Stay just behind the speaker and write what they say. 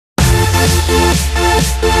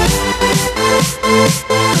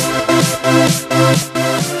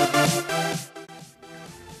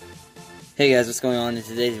Hey guys, what's going on? In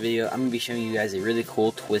today's video, I'm going to be showing you guys a really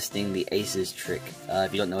cool twisting the aces trick.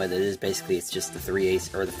 If you don't know what that is, basically it's just the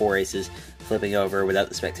four aces flipping over without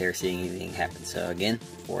the spectator seeing anything happen. So again,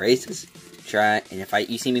 4 aces, try it, and if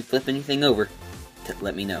you see me flip anything over,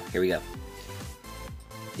 let me know. Here we go.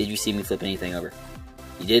 Did you see me flip anything over?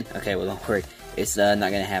 You did? Okay, well don't worry. It's not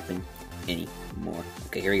going to happen anymore.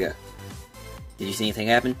 Okay, here we go. Did you see anything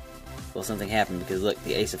happen? Well, something happened because look,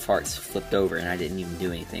 the ace of hearts flipped over and I didn't even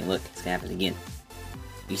do anything. Look, it's gonna happen again.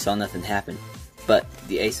 You saw nothing happen, but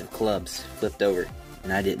the ace of clubs flipped over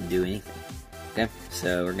and I didn't do anything. Okay,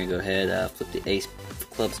 so we're gonna go ahead, flip the ace of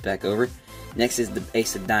clubs back over. Next is the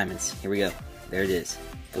ace of diamonds. Here we go. There it is,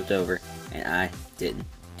 flipped over and I didn't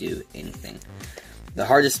do anything. The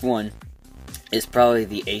hardest one is probably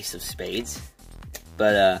the ace of spades,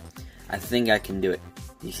 but I think I can do it.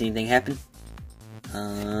 Did you see anything happen?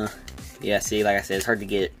 Yeah, see, like I said, it's hard to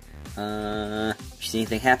get it. You see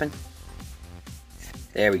anything happen?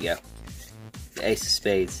 There we go. The ace of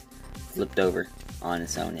spades flipped over on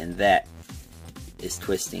its own, and that is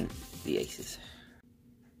twisting the aces.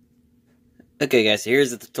 Okay guys, so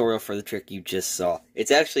here's the tutorial for the trick you just saw.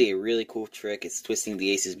 It's actually a really cool trick. It's twisting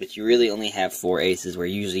the aces, but you really only have 4 aces, where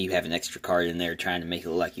usually you have an extra card in there trying to make it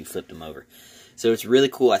look like you flipped them over. So it's really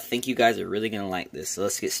cool. I think you guys are really going to like this, so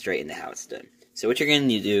let's get straight into how it's done. So what you're going to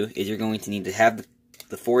need to do is you're going to need to have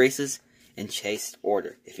the 4 aces in chased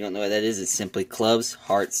order. If you don't know what that is, it's simply clubs,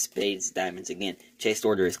 hearts, spades, diamonds. Again, chased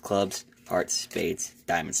order is clubs, hearts, spades,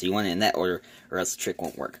 diamonds. So you want it in that order or else the trick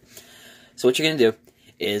won't work. So what you're going to do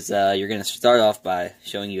is you're going to start off by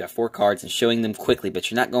showing you have 4 cards and showing them quickly, but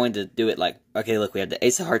you're not going to do it like, okay, look, we have the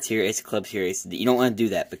ace of hearts here, ace of clubs here, ace of... You don't want to do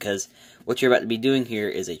that because what you're about to be doing here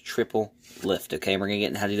is a triple lift, okay? We're going to get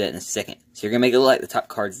into how to do that in a second. So you're going to make it look like the top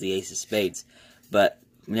card's the ace of spades. But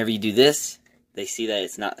whenever you do this, they see that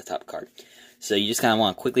it's not the top card. So you just kind of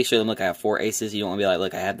want to quickly show them, look, I have 4 aces. You don't want to be like,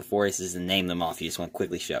 look, I have the 4 aces and name them off. You just want to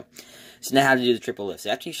quickly show. So now how to do the triple lift. So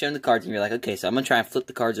after you've shown the cards and you're like, okay, so I'm going to try and flip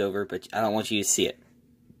the cards over, but I don't want you to see it.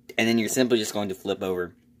 And then you're simply just going to flip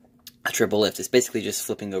over a triple lift. It's basically just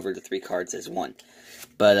flipping over the 3 cards as one.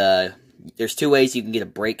 But there's 2 ways you can get a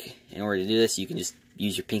break in order to do this. You can just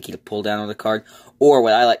use your pinky to pull down on the card. Or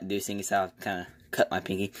what I like to do, seeing as how I kind of cut my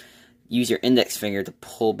pinky, use your index finger to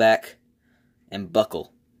pull back and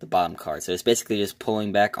buckle the bottom card. So it's basically just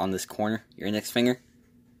pulling back on this corner, your index finger,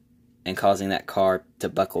 and causing that card to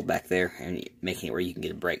buckle back there and making it where you can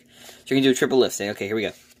get a break. So you're going to do a triple lift, saying, okay, here we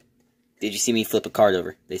go. Did you see me flip a card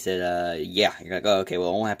over? They said, yeah. You're like, oh, okay, well,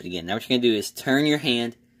 it won't happen again. Now what you're going to do is turn your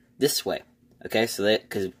hand this way. Okay, so that,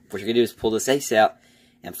 because what you're going to do is pull this ace out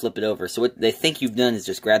and flip it over. So what they think you've done is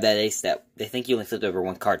just grab that ace that, they think you only flipped over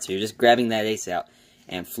 1 card. So you're just grabbing that ace out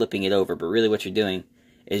and flipping it over, but really what you're doing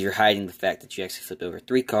is you're hiding the fact that you actually flipped over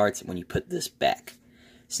 3 cards when you put this back.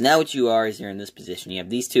 So now what you are is you're in this position. You have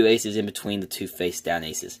these 2 aces in between the 2 face-down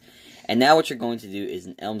aces. And now what you're going to do is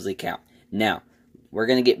an Elmsley count. Now, we're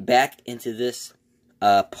going to get back into this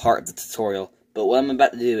part of the tutorial, but what I'm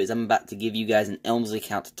about to do is I'm about to give you guys an Elmsley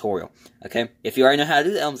count tutorial, okay? If you already know how to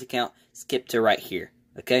do the Elmsley count, skip to right here,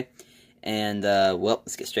 okay? And, well,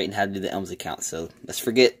 let's get straight into how to do the Elmsley count. So let's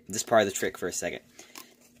forget this part of the trick for a second.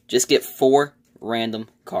 Just get 4 random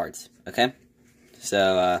cards, okay?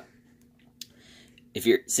 So, if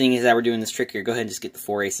you're seeing as how we're doing this trick here, go ahead and just get the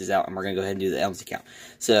 4 aces out, and we're going to go ahead and do the Elmsley count.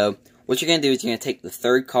 So, what you're going to do is you're going to take the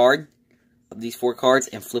 3rd card of these 4 cards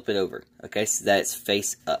and flip it over, okay? So that it's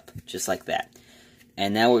face up, just like that.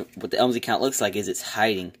 And now what the Elmsley count looks like is it's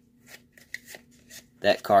hiding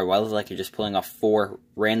that card. While it looks like you're just pulling off 4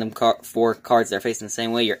 random 4 cards that are facing the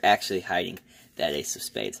same way, you're actually hiding that ace of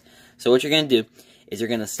spades. So what you're going to do is you're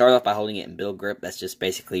going to start off by holding it in middle grip. That's just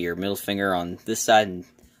basically your middle finger on this side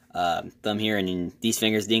and thumb here, and then these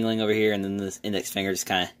fingers dingling over here, and then this index finger just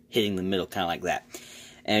kind of hitting the middle, kind of like that.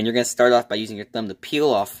 And you're going to start off by using your thumb to peel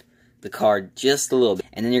off the card just a little bit,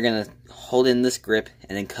 and then you're going to hold in this grip,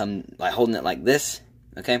 and then come like holding it like this,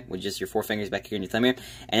 okay, with just your 4 fingers back here and your thumb here.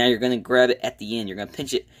 And now you're going to grab it at the end. You're going to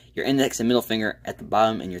pinch it, your index and middle finger at the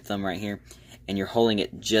bottom, and your thumb right here, and you're holding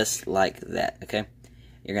it just like that, okay?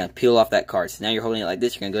 You're going to peel off that card. So now you're holding it like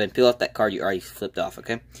this. You're going to go ahead and peel off that card you already flipped off,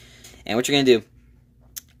 okay? And what you're going to do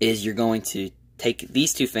is you're going to take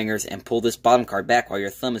these 2 fingers and pull this bottom card back while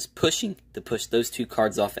your thumb is pushing to push those 2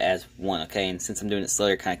 cards off as one, okay? And since I'm doing it slow,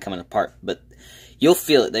 they're kind of coming apart. But you'll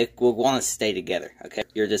feel it. They will want to stay together, okay?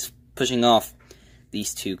 You're just pushing off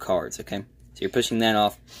these 2 cards, okay? So you're pushing that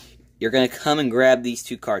off. You're going to come and grab these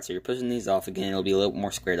 2 cards. So you're pushing these off again. It'll be a little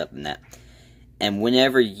more squared up than that. And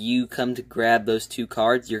whenever you come to grab those 2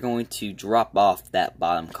 cards, you're going to drop off that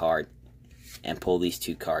bottom card and pull these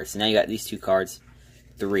 2 cards. So now you got these 2 cards,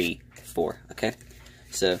 3, 4, okay?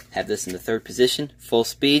 So have this in the third position, full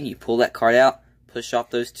speed. You pull that card out, push off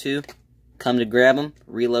those two, come to grab them,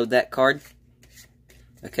 reload that card.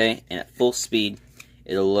 Okay, and at full speed,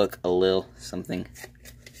 it'll look a little something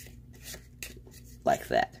like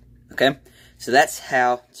that. Okay, so that's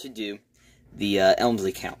how to do the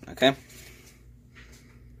Elmsley count. Okay.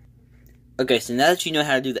 Okay, so now that you know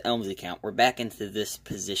how to do the Elmsley count, we're back into this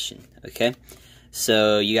position. Okay,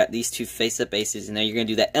 so you got these two face-up aces, and now you're going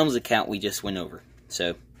to do that Elmsley count we just went over.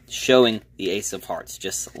 So showing the ace of hearts,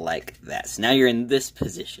 just like that. So now you're in this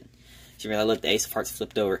position. So you're going to look, the ace of hearts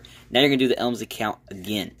flipped over. Now you're going to do the Elmsley count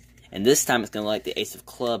again, and this time it's going to look like the ace of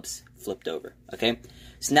clubs flipped over. Okay,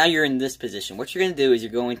 so now you're in this position. What you're going to do is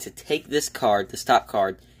you're going to take this card, this top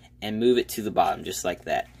card, and move it to the bottom, just like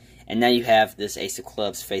that. And now you have this ace of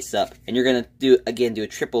clubs face up, and you're going to do a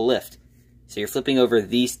triple lift. So you're flipping over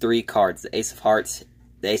these three cards, the ace of hearts,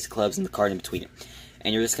 the ace of clubs, and the card in between it.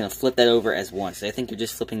 And you're just going to flip that over as one. So I think you're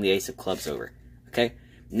just flipping the ace of clubs over. Okay?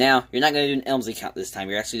 Now, you're not going to do an Elmsley count this time.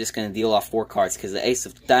 You're actually just going to deal off 4 cards, because the ace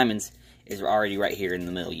of diamonds is already right here in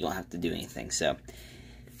the middle. You don't have to do anything. So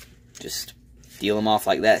just deal them off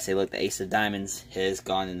like that. Say, look, the ace of diamonds has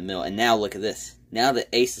gone in the middle. And now look at this. Now the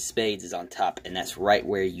ace of spades is on top, and that's right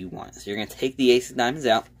where you want it. So you're going to take the ace of diamonds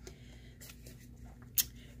out.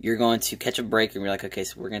 You're going to catch a break, and you're like, okay,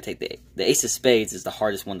 so we're going to take the ace of spades is the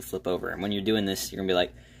hardest one to flip over. And when you're doing this, you're going to be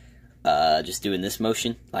like, just doing this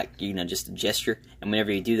motion, like, you know, just a gesture. And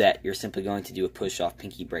whenever you do that, you're simply going to do a push-off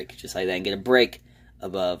pinky break, just like that, and get a break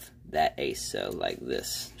above that ace. So like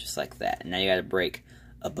this, just like that. And now you got a break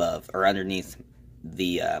above, or underneath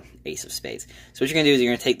the ace of spades. So what you're going to do is you're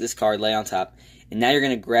going to take this card, lay on top, and now you're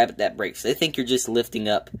going to grab at that break. So they think you're just lifting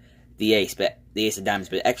up the ace, but the ace of diamonds,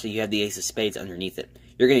 but actually you have the ace of spades underneath it.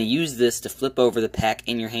 You're going to use this to flip over the pack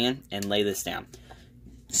in your hand and lay this down.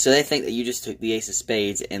 So they think that you just took the ace of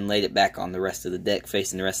spades and laid it back on the rest of the deck,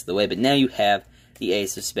 facing the rest of the way. But now you have the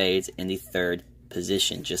ace of spades in the third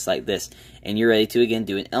position, just like this. And you're ready to, again,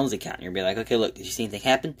 do an Elmsley count. You're going to be like, okay, look, did you see anything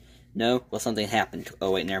happen? No? Well, something happened.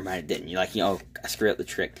 Oh, wait, never mind, it didn't. You're like, you know, I screwed up the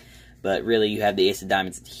trick. But really, you have the ace of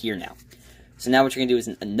diamonds here now. So now what you're going to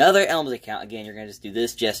do is another Elmsley count. Again, you're going to just do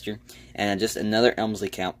this gesture and just another Elmsley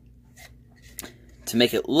count to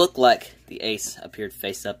make it look like the ace appeared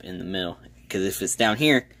face up in the middle. Because if it's down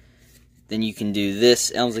here, then you can do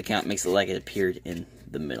this Elmsley count, makes it like it appeared in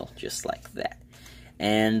the middle, just like that.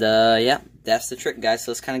 And yeah, that's the trick, guys.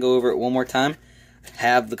 So let's kind of go over it one more time.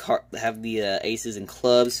 Have the aces and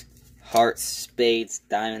clubs, hearts, spades,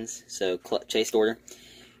 diamonds. So chased order.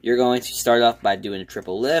 You're going to start off by doing a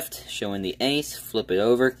triple lift, showing the ace, flip it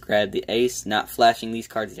over, grab the ace, not flashing these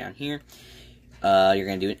cards down here. You're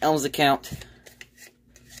going to do an Elmsley count.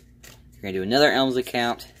 You're going to do another Elmsley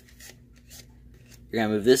count. You're going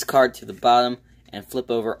to move this card to the bottom and flip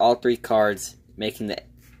over all 3 cards,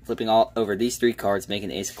 flipping all over these 3 cards, making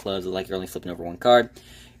the ace of clubs look like you're only flipping over 1 card.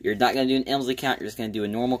 You're not going to do an Elmsley count. You're just going to do a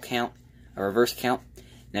normal count, a reverse count.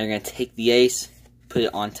 Now you're going to take the ace, put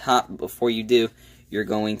it on top. Before you do, you're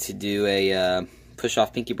going to do a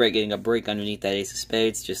push-off pinky break, getting a break underneath that ace of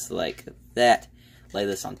spades, just like that. Lay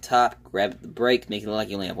this on top, grab the break, making it look like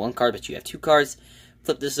you only have 1 card, but you have 2 cards.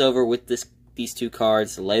 Flip this over with these 2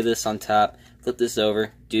 cards, lay this on top, flip this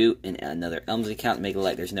over, do another Elmsley count, make it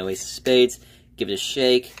like there's no ace of spades, give it a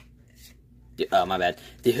shake, oh my bad,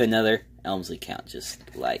 do another Elmsley count,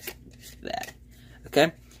 just like that.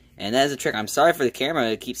 Okay? And that is a trick. I'm sorry for the camera,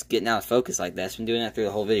 it keeps getting out of focus like that. It's been doing that through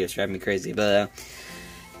the whole video, it's driving me crazy, but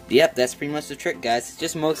yep, that's pretty much the trick, guys. It's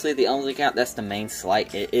just mostly the Elmsley count. That's the main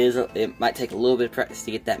sleight. It might take a little bit of practice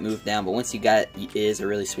to get that move down, but once you got it, it is a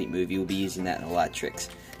really sweet move. You will be using that in a lot of tricks.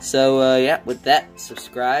 So, yeah, with that,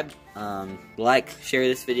 subscribe, like, share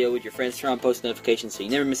this video with your friends, turn on post notifications so you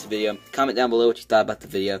never miss a video. Comment down below what you thought about the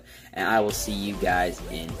video, and I will see you guys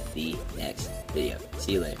in the next video.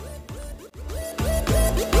 See you later.